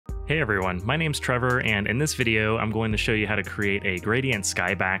Hey everyone, my name's Trevor, and in this video I'm going to show you how to create a gradient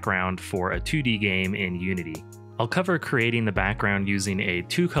sky background for a 2D game in Unity. I'll cover creating the background using a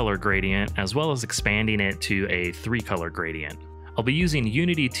 2-color gradient as well as expanding it to a 3-color gradient. I'll be using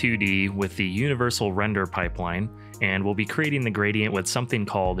Unity 2D with the universal render pipeline, and we'll be creating the gradient with something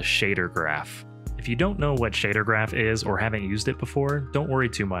called ShaderGraph. If you don't know what ShaderGraph is or haven't used it before, don't worry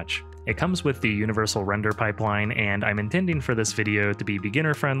too much. It comes with the universal render pipeline, and I'm intending for this video to be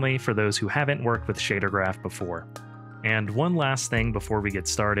beginner friendly for those who haven't worked with ShaderGraph before. And one last thing before we get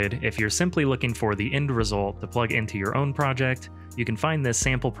started, if you're simply looking for the end result to plug into your own project, you can find this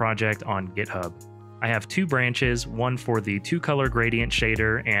sample project on GitHub. I have 2 branches, one for the 2-color gradient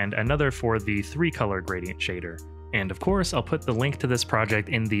shader and another for the 3-color gradient shader. And of course, I'll put the link to this project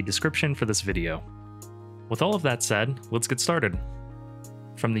in the description for this video. With all of that said, let's get started.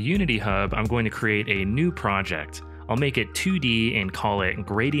 From the Unity Hub, I'm going to create a new project. I'll make it 2D and call it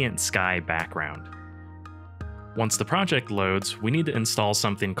Gradient Sky Background. Once the project loads, we need to install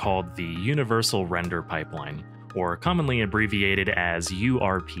something called the Universal Render Pipeline, or commonly abbreviated as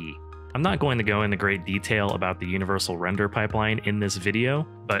URP. I'm not going to go into great detail about the Universal Render Pipeline in this video,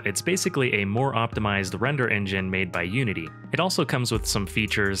 but it's basically a more optimized render engine made by Unity. It also comes with some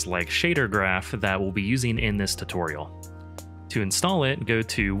features like ShaderGraph that we'll be using in this tutorial. To install it, go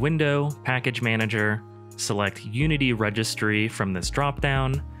to Window, Package Manager, select Unity Registry from this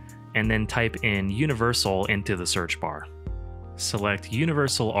dropdown, and then type in Universal into the search bar. Select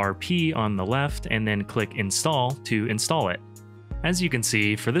Universal RP on the left and then click Install to install it. As you can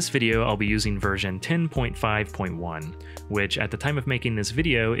see, for this video I'll be using version 10.5.1, which at the time of making this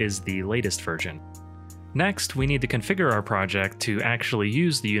video is the latest version. Next, we need to configure our project to actually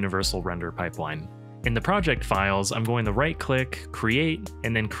use the Universal Render Pipeline. In the project files, I'm going to right-click, Create,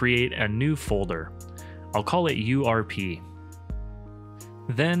 and then create a new folder. I'll call it URP.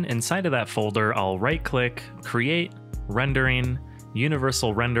 Then, inside of that folder, I'll right-click, Create, Rendering,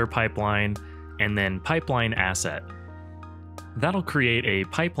 Universal Render Pipeline, and then Pipeline Asset. That'll create a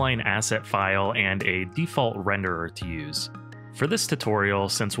pipeline asset file and a default renderer to use. For this tutorial,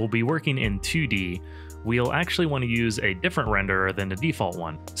 since we'll be working in 2D, we'll actually want to use a different renderer than the default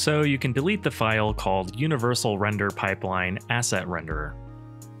one, so you can delete the file called Universal Render Pipeline Asset Renderer.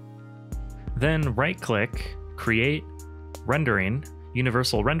 Then right-click, Create, Rendering,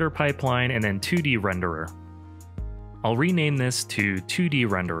 Universal Render Pipeline, and then 2D Renderer. I'll rename this to 2D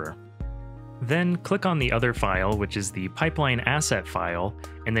Renderer. Then click on the other file, which is the pipeline asset file,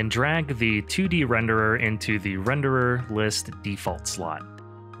 and then drag the 2D renderer into the renderer list default slot.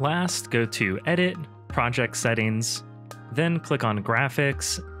 Last, go to Edit, Project Settings, then click on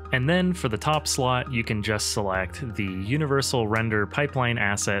Graphics, and then for the top slot, you can just select the Universal Render Pipeline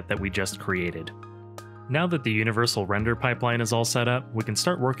asset that we just created. Now that the Universal Render Pipeline is all set up, we can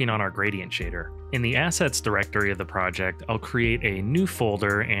start working on our gradient shader. In the Assets directory of the project, I'll create a new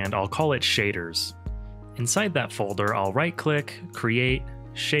folder and I'll call it Shaders. Inside that folder, I'll right-click, Create,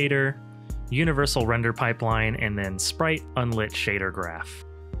 Shader, Universal Render Pipeline, and then Sprite Unlit Shader Graph.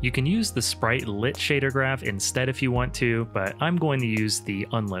 You can use the Sprite Lit Shader Graph instead if you want to, but I'm going to use the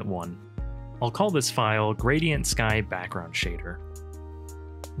unlit one. I'll call this file Gradient Sky Background Shader.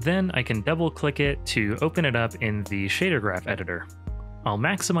 Then I can double-click it to open it up in the ShaderGraph editor. I'll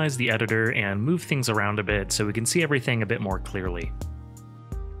maximize the editor and move things around a bit so we can see everything a bit more clearly.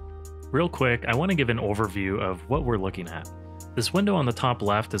 Real quick, I want to give an overview of what we're looking at. This window on the top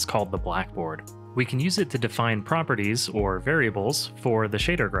left is called the blackboard. We can use it to define properties or variables for the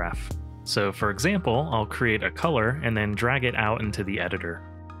ShaderGraph. So for example, I'll create a color and then drag it out into the editor.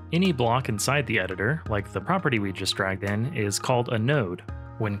 Any block inside the editor, like the property we just dragged in, is called a node.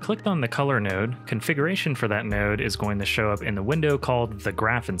 When clicked on the color node, configuration for that node is going to show up in the window called the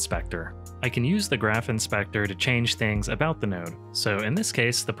Graph Inspector. I can use the Graph Inspector to change things about the node, so in this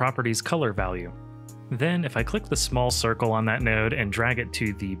case, the property's color value. Then, if I click the small circle on that node and drag it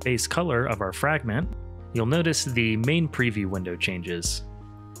to the base color of our fragment, you'll notice the main preview window changes.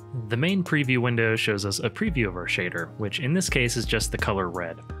 The main preview window shows us a preview of our shader, which in this case is just the color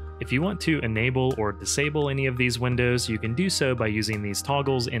red. If you want to enable or disable any of these windows, you can do so by using these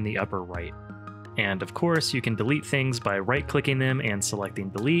toggles in the upper right. And of course, you can delete things by right-clicking them and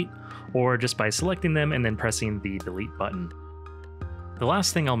selecting delete, or just by selecting them and then pressing the delete button. The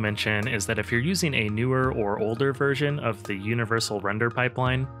last thing I'll mention is that if you're using a newer or older version of the Universal Render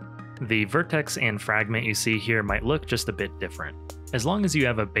Pipeline, the vertex and fragment you see here might look just a bit different. As long as you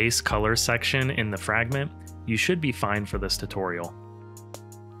have a base color section in the fragment, you should be fine for this tutorial.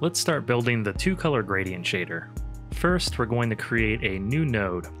 Let's start building the 2-color gradient shader. First, we're going to create a new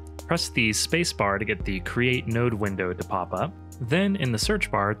node. Press the spacebar to get the Create Node window to pop up. Then in the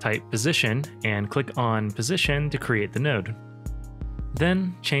search bar, type Position and click on Position to create the node.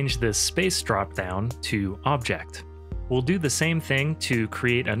 Then change the space dropdown to Object. We'll do the same thing to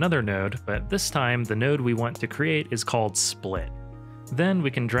create another node, but this time the node we want to create is called Split. Then we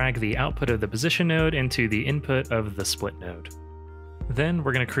can drag the output of the position node into the input of the split node. Then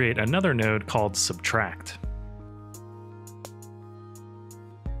we're going to create another node called Subtract.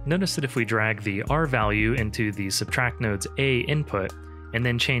 Notice that if we drag the R value into the subtract node's A input, and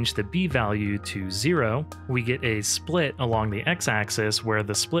then change the B value to 0, we get a split along the x-axis where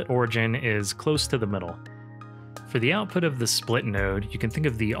the split origin is close to the middle. For the output of the split node, you can think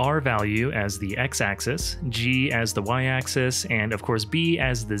of the R value as the x-axis, G as the y-axis, and of course B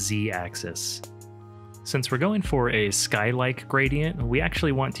as the z-axis. Since we're going for a sky-like gradient, we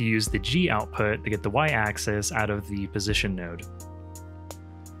actually want to use the G output to get the y-axis out of the position node.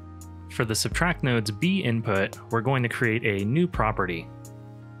 For the subtract node's B input, we're going to create a new property.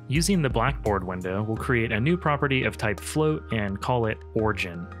 Using the Blackboard window, we'll create a new property of type float and call it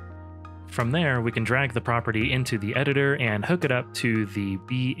origin. From there, we can drag the property into the editor and hook it up to the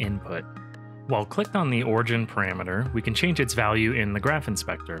B input. While clicked on the origin parameter, we can change its value in the graph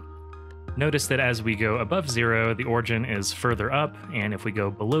inspector. Notice that as we go above 0, the origin is further up, and if we go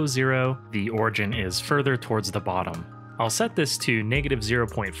below 0, the origin is further towards the bottom. I'll set this to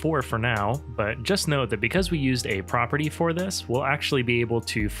 -0.4 for now, but just note that because we used a property for this, we'll actually be able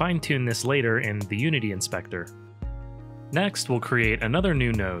to fine-tune this later in the Unity inspector. Next, we'll create another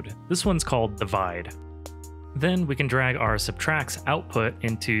new node. This one's called Divide. Then we can drag our subtract's output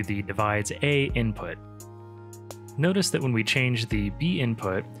into the divide's A input. Notice that when we change the B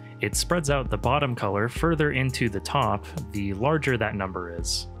input, it spreads out the bottom color further into the top, the larger that number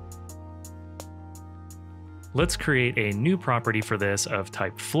is. Let's create a new property for this of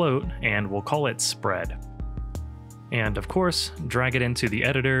type float, and we'll call it spread. And of course, drag it into the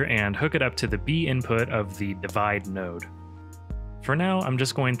editor and hook it up to the B input of the divide node. For now, I'm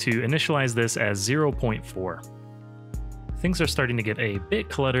just going to initialize this as 0.4. Things are starting to get a bit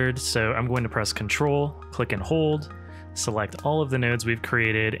cluttered, so I'm going to press Ctrl, click and hold, select all of the nodes we've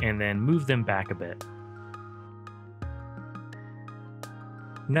created, and then move them back a bit.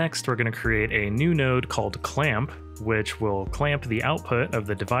 Next, we're going to create a new node called Clamp, which will clamp the output of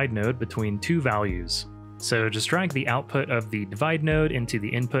the divide node between two values. So just drag the output of the divide node into the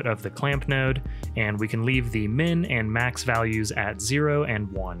input of the clamp node, and we can leave the min and max values at 0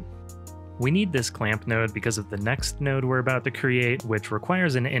 and 1. We need this clamp node because of the next node we're about to create, which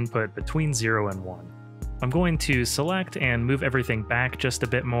requires an input between 0 and 1. I'm going to select and move everything back just a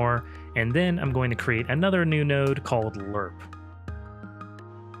bit more, and then I'm going to create another new node called Lerp.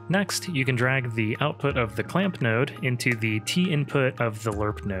 Next, you can drag the output of the clamp node into the T input of the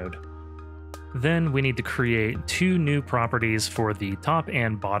Lerp node. Then we need to create two new properties for the top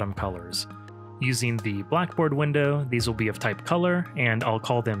and bottom colors. Using the Blackboard window, these will be of type color, and I'll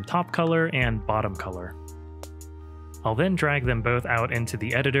call them top color and bottom color. I'll then drag them both out into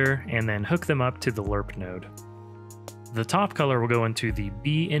the editor and then hook them up to the Lerp node. The top color will go into the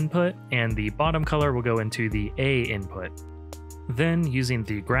B input, and the bottom color will go into the A input. Then, using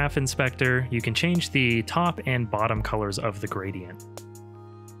the graph inspector, you can change the top and bottom colors of the gradient.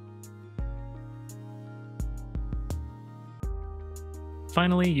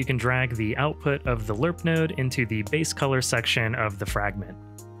 Finally, you can drag the output of the Lerp node into the base color section of the fragment.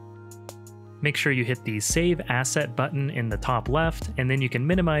 Make sure you hit the Save Asset button in the top left, and then you can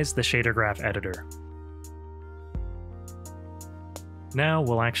minimize the ShaderGraph editor. Now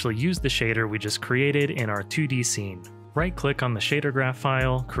we'll actually use the shader we just created in our 2D scene. Right-click on the ShaderGraph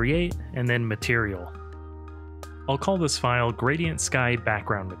file, Create, and then Material. I'll call this file Gradient Sky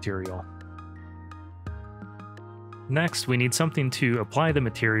Background Material. Next, we need something to apply the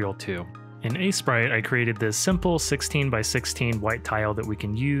material to. In Sprite, I created this simple 16 by 16 white tile that we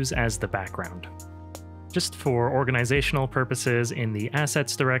can use as the background. Just for organizational purposes, in the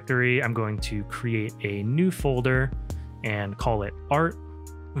Assets directory, I'm going to create a new folder and call it Art.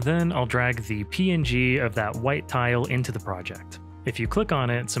 Then I'll drag the PNG of that white tile into the project. If you click on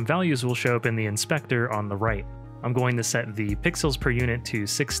it, some values will show up in the inspector on the right. I'm going to set the pixels per unit to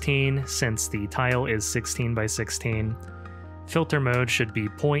 16 since the tile is 16 by 16. Filter mode should be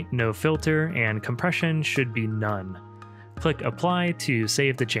point no filter, and compression should be none. Click Apply to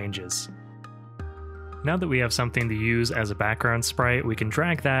save the changes. Now that we have something to use as a background sprite, we can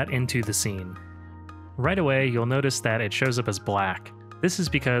drag that into the scene. Right away, you'll notice that it shows up as black. This is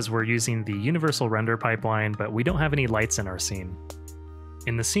because we're using the universal render pipeline, but we don't have any lights in our scene.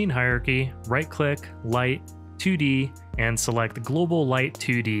 In the scene hierarchy, right-click, Light, 2D, and select Global Light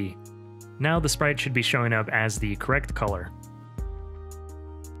 2D. Now the sprite should be showing up as the correct color.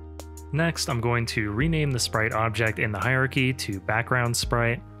 Next, I'm going to rename the sprite object in the hierarchy to background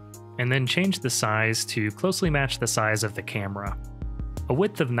sprite, and then change the size to closely match the size of the camera. A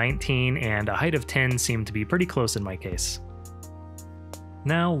width of 19 and a height of 10 seem to be pretty close in my case.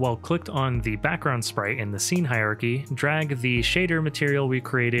 Now, while clicked on the background sprite in the scene hierarchy, drag the shader material we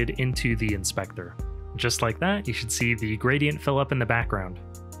created into the inspector. Just like that, you should see the gradient fill up in the background.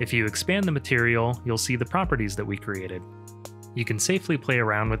 If you expand the material, you'll see the properties that we created. You can safely play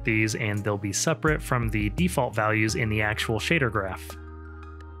around with these and they'll be separate from the default values in the actual shader graph.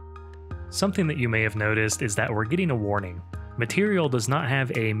 Something that you may have noticed is that we're getting a warning. Material does not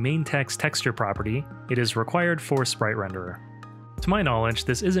have a main text texture property, it is required for Sprite Renderer. To my knowledge,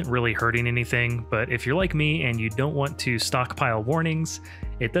 this isn't really hurting anything, but if you're like me and you don't want to stockpile warnings,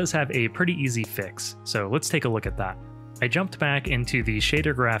 it does have a pretty easy fix, so let's take a look at that. I jumped back into the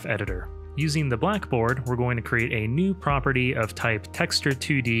ShaderGraph editor. Using the blackboard, we're going to create a new property of type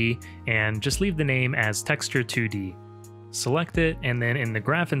texture2D and just leave the name as texture2D. Select it, and then in the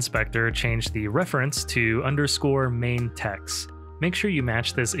graph inspector, change the reference to _main text. Make sure you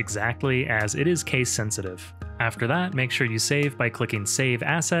match this exactly as it is case sensitive. After that, make sure you save by clicking Save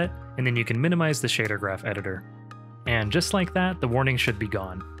Asset, and then you can minimize the ShaderGraph editor. And just like that, the warning should be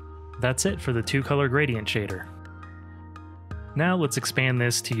gone. That's it for the 2-color gradient shader. Now let's expand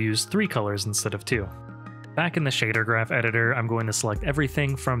this to use 3 colors instead of 2. Back in the ShaderGraph editor, I'm going to select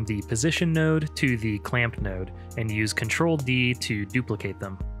everything from the position node to the clamp node, and use Ctrl-D to duplicate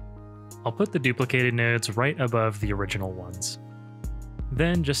them. I'll put the duplicated nodes right above the original ones.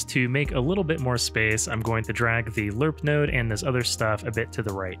 Then, just to make a little bit more space, I'm going to drag the lerp node and this other stuff a bit to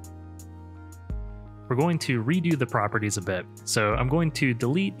the right. We're going to redo the properties a bit, so I'm going to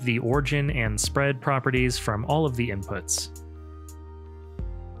delete the origin and spread properties from all of the inputs.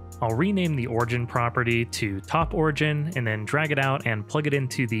 I'll rename the origin property to top origin and then drag it out and plug it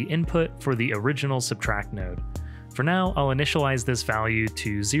into the input for the original subtract node. For now, I'll initialize this value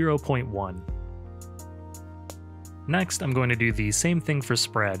to 0.1. Next, I'm going to do the same thing for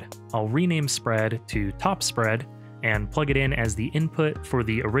spread. I'll rename spread to top spread and plug it in as the input for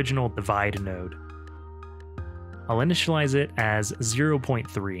the original divide node. I'll initialize it as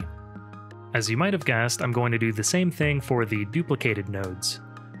 0.3. As you might have guessed, I'm going to do the same thing for the duplicated nodes,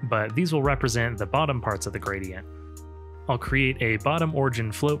 but these will represent the bottom parts of the gradient. I'll create a bottom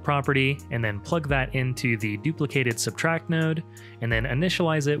origin float property and then plug that into the duplicated subtract node and then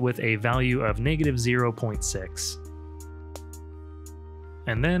initialize it with a value of -0.6.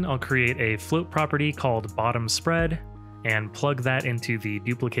 And then I'll create a float property called bottom spread and plug that into the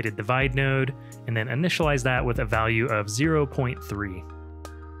duplicated divide node and then initialize that with a value of 0.3.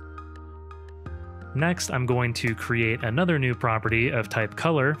 Next, I'm going to create another new property of type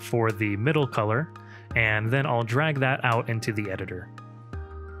color for the middle color, and then I'll drag that out into the editor.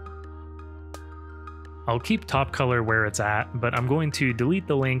 I'll keep top color where it's at, but I'm going to delete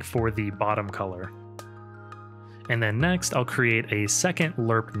the link for the bottom color. And then next, I'll create a second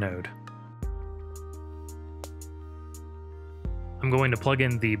lerp node. I'm going to plug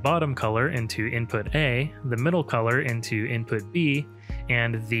in the bottom color into input A, the middle color into input B,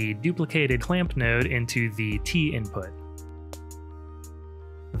 and the duplicated clamp node into the T input.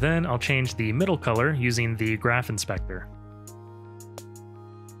 Then I'll change the middle color using the graph inspector.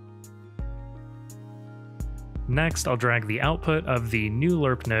 Next, I'll drag the output of the new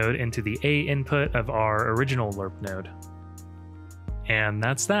lerp node into the A input of our original lerp node. And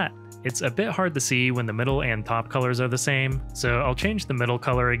that's that. It's a bit hard to see when the middle and top colors are the same, so I'll change the middle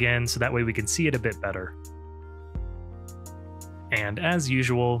color again so that way we can see it a bit better. And as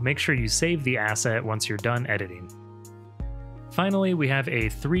usual, make sure you save the asset once you're done editing. Finally, we have a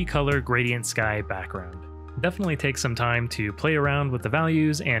 3-color gradient sky background. Definitely take some time to play around with the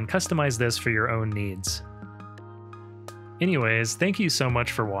values and customize this for your own needs. Anyways, thank you so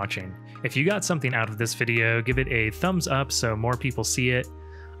much for watching. If you got something out of this video, give it a thumbs up so more people see it.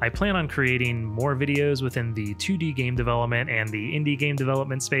 I plan on creating more videos within the 2D game development and the indie game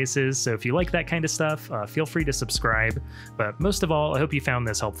development spaces, so if you like that kind of stuff, feel free to subscribe. But most of all, I hope you found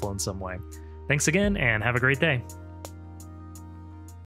this helpful in some way. Thanks again, and have a great day.